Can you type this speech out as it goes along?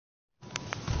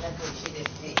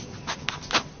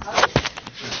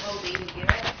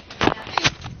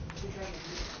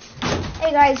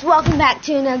Hey guys, welcome back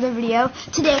to another video.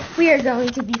 Today we are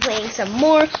going to be playing some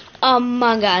more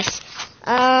Among Us.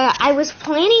 I was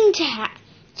planning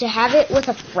to have it with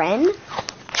a friend,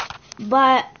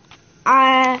 but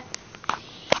and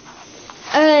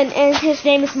his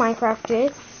name is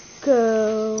Minecrafted.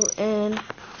 Go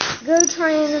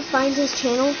try and find his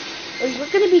channel. And we're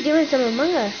going to be doing some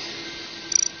Among Us.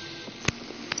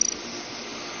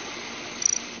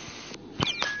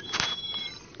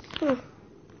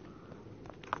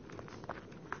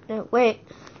 No, wait.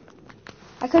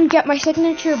 I couldn't get my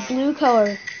signature blue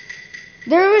color.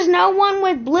 There was no one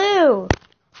with blue.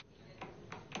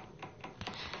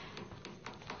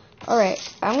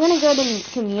 Alright, I'm going to go to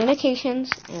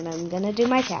communications and I'm going to do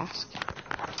my task.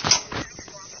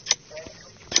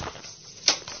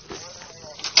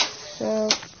 So,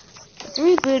 it's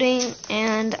rebooting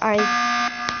and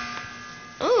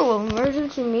oh,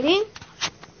 emergency meeting?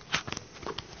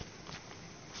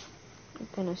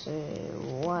 I'm gonna say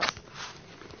what?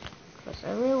 Because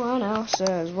everyone else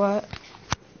says what?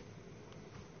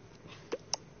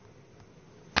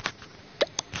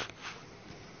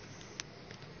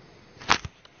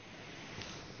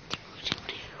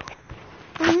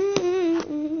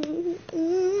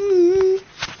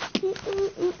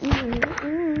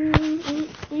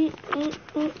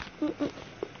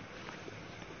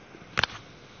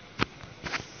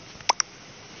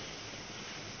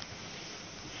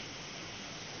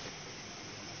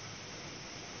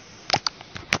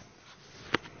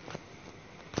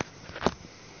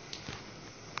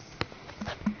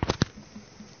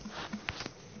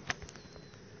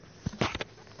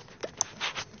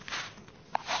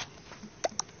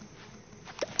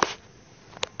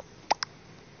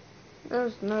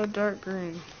 There's no dark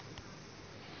green.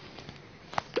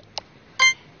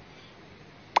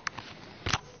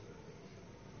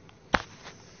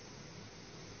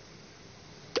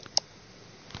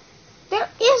 There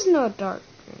is no dark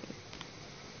green.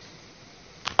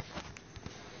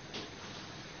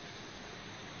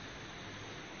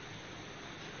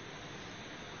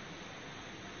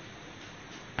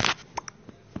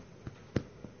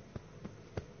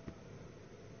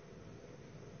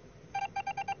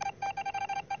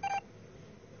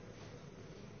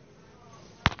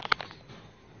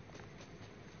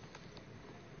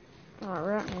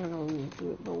 Alright, I'm going to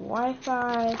reboot the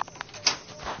Wi-Fi.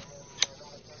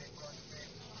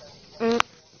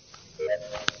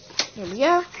 Here we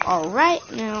go. Alright,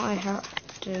 now I have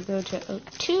to go to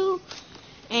O2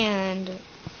 and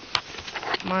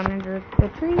monitor the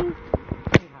tree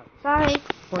outside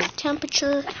for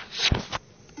temperature.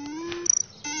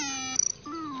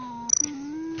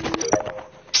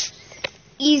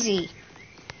 Easy.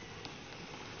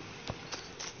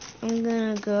 I'm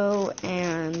gonna go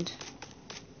and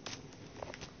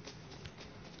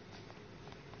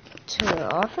to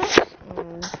the office,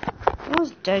 and it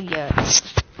was dead yet.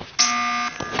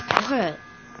 What?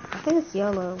 I think it's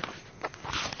yellow.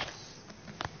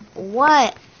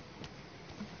 What?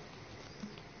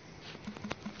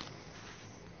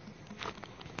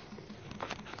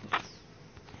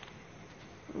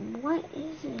 What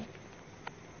is it?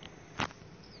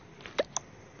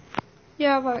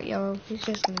 Yeah, about yellow. He's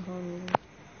just gonna hold me.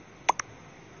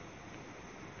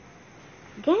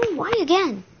 Again? Why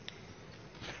again?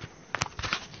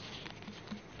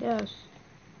 Yes.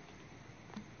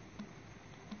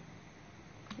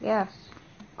 Yes.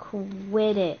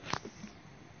 Quit it.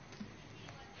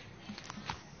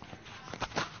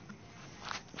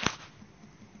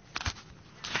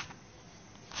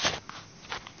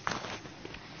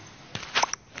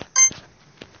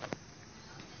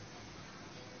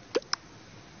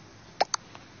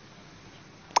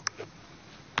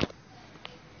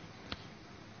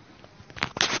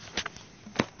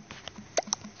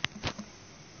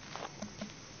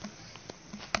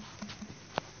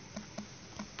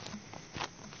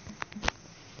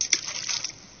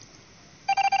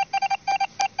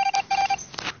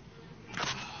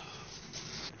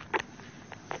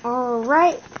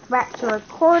 Alright, back to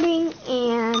recording,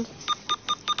 and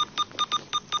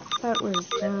that was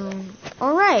done.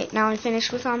 Alright, now I'm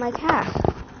finished with all my tasks.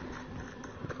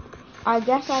 I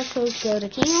guess I could go to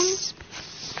cans.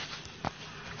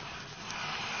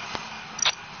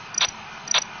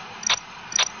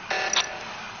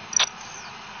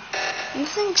 You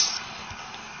think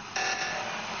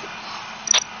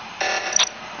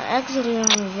I exited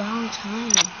on the wrong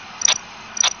time?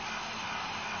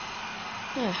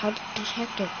 Yeah, how did the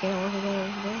detective get over there?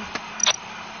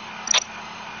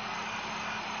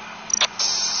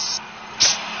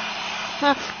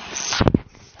 Huh.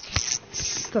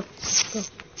 Go.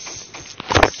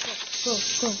 Go.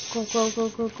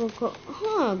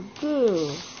 Huh,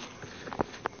 goo.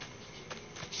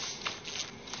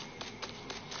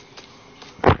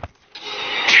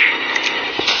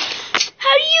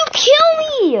 How do you kill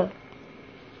me?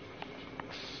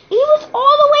 He was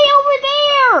all the way over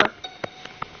there.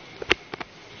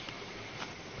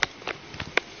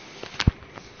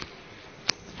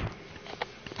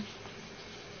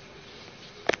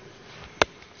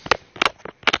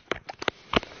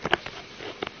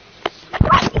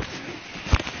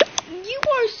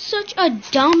 Such a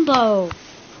Dumbo.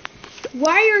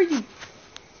 Why are you?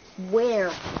 Where?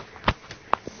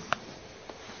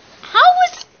 How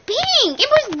was pink? It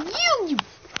was you, you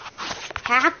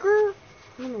hacker.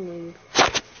 I'm gonna leave.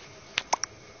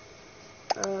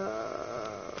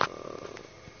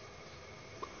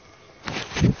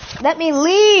 Let me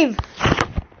leave.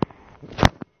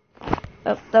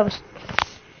 Oh, that was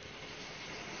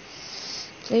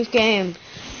safe game.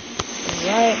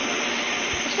 Right.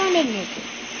 What's my mid-make?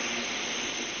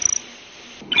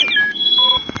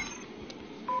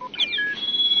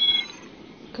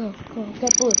 Go,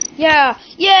 get blue. Yeah.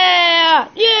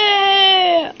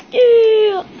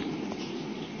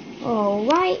 All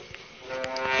right.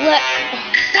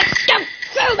 Let's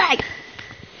go back.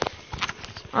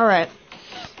 All right.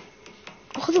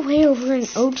 All the way over in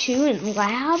O2 in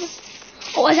lab.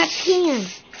 Oh, I got scan.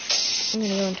 I'm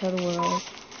gonna go and tell the world.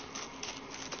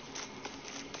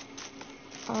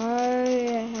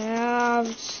 I have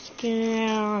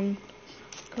scan.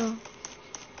 Go.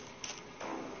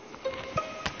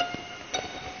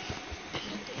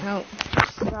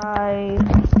 Outside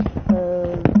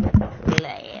of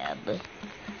lab.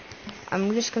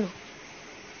 I'm just gonna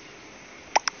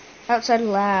outside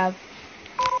lab.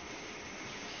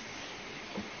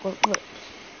 What?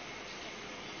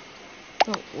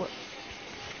 Oh, what?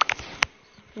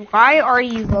 Why are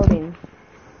you voting?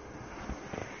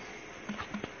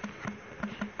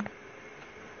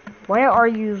 Why are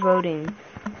you voting?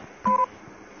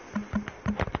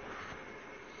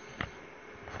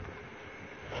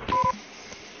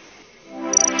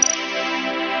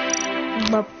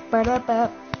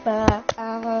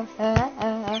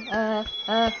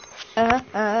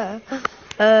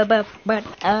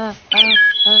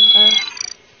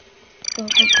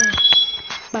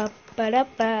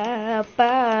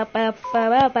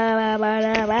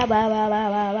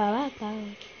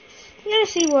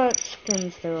 Let's see what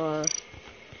skins there are.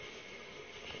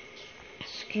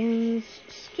 Skins.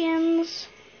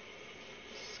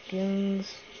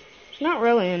 There's not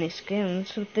really any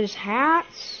skins. There's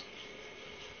hats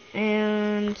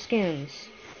and skins.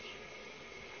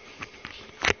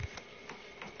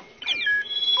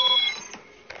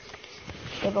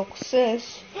 Level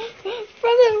 6 from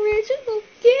the original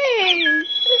game.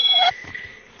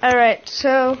 Alright,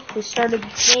 so we started the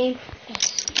game.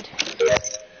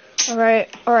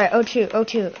 Alright,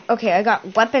 O2. Okay, I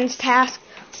got weapons task.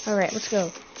 Alright, let's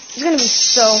go. It's gonna be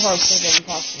so hard for the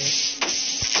imposters.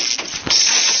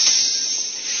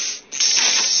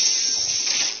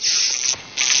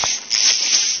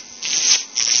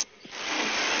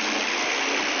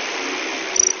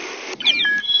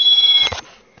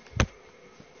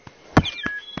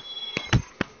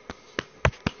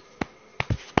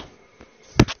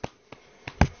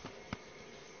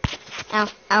 Ow.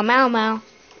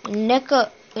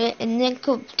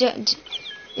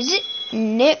 Is it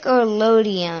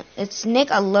Nickelodeon? It's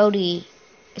Nickelodeon.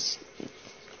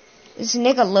 It's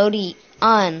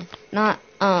Nickelodeon, not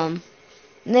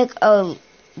Nicodem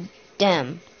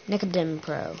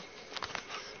Pro.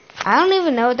 I don't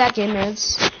even know what that game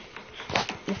is.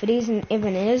 If it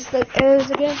even is a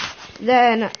game,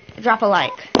 then drop a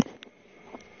like.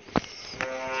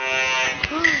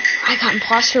 I got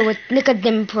imposter with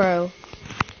Nicodem Pro.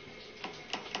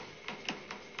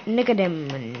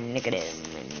 Nicodem.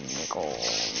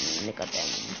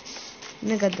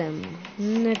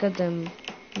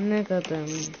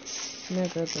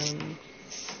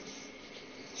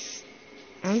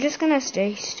 I'm just gonna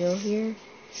stay still here.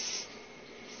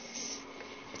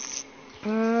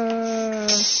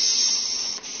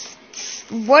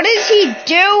 What is he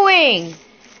doing?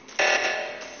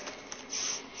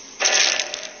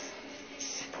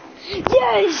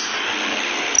 Yes!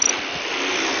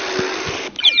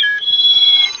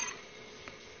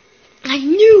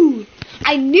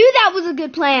 I knew that was a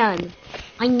good plan.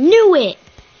 I knew it.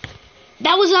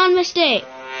 That was on mistake.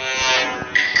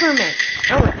 Kermit.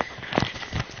 Alright.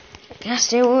 Gotta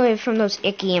stay away from those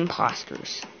icky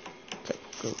imposters.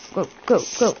 Go.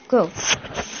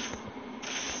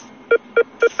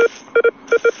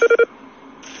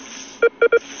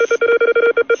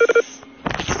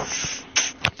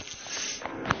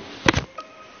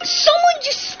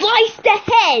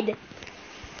 head!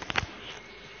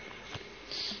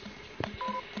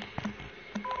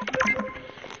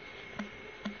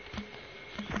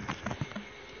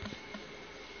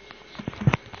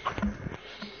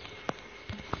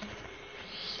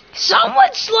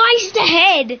 Someone sliced the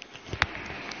head!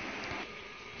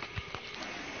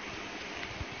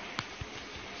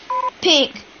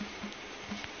 Pink.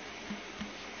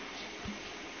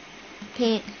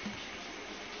 Pink.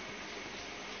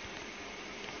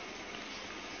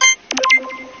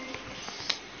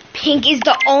 Pink is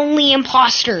the only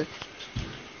imposter.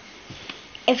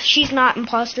 If she's not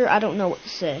imposter, I don't know what to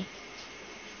say.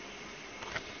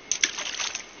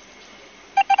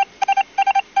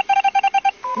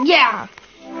 Yeah.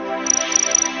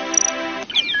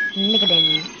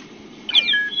 Nicodem.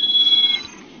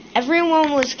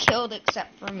 Everyone was killed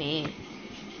except for me,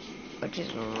 which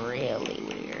is really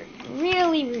weird.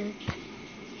 Really weird.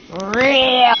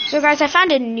 So guys, I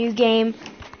found a new game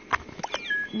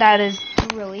that is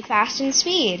really fast in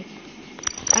speed.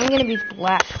 I'm gonna be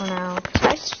black for now.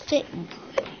 I fit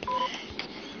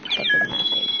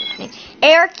good.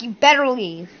 Eric, you better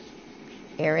leave.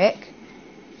 Eric.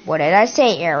 What did I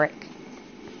say, Eric?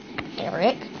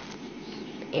 Eric.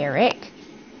 Eric.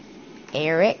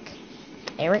 Eric.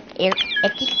 Eric. Eric.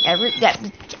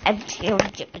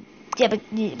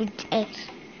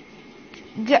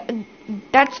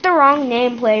 That's the wrong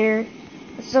name, player.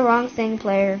 That's the wrong thing,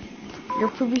 player. You're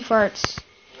poopy farts.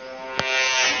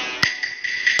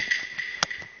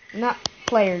 Not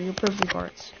player, you're poopy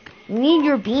farts. You need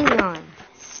your beanie on.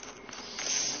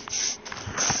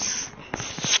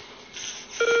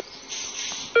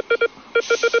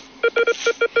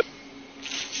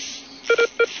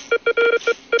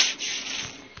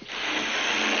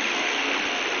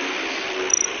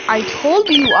 I told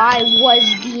you I was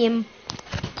the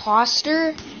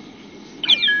imposter.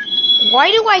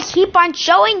 Why do I keep on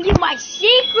showing you my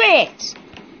secrets?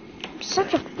 I'm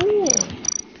such a fool.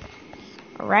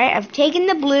 Alright, I've taken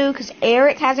the blue because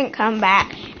Eric hasn't come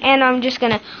back. And I'm just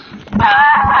gonna...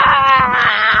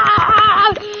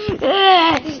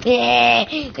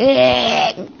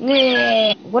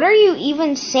 What are you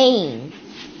even saying?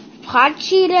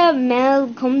 Pachita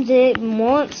Mel comes it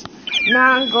once.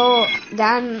 Nango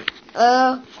dan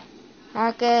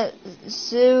haka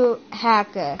su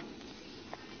haka.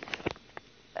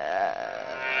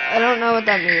 I don't know what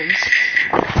that means.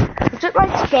 Is it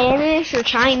like Spanish or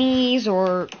Chinese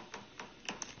or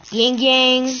yin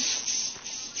yang?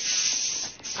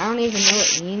 I don't even know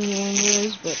what yin yang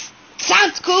is, but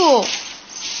sounds cool.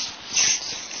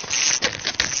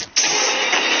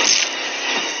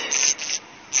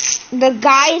 The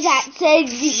guy that said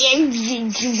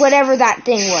whatever that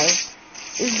thing was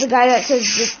is the guy that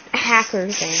says the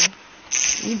hacker thing.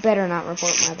 You better not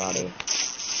report my body.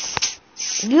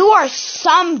 You are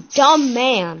some dumb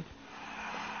man.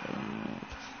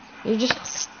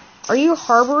 Are you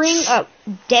harboring a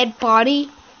dead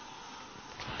body?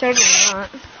 Totally not.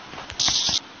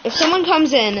 If someone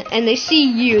comes in and they see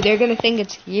you, they're gonna think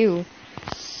it's you.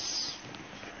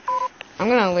 I'm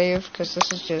gonna leave because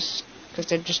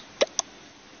they're just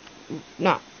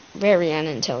not very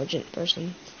unintelligent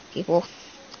people.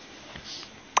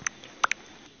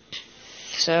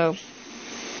 So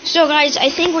guys, I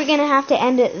think we're gonna have to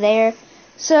end it there.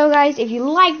 So guys, if you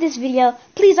like this video,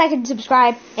 please like and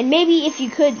subscribe, and maybe if you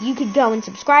could go and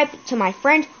subscribe to my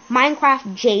friend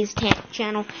Minecraft Jay's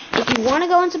channel. If you want to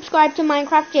go and subscribe to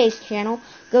Minecraft Jay's channel,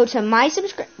 go to my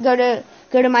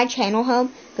channel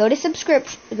home, go to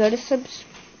subscriptions.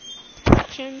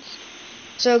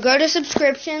 So go to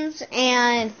subscriptions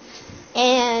and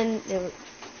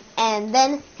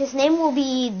then his name will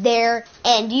be there,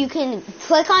 and you can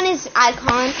click on his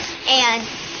icon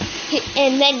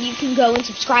and then you can go and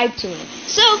subscribe to him.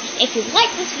 So, if you like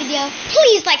this video,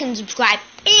 please like and subscribe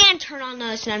and turn on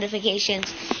those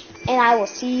notifications. And I will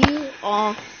see you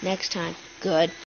all next time. Good.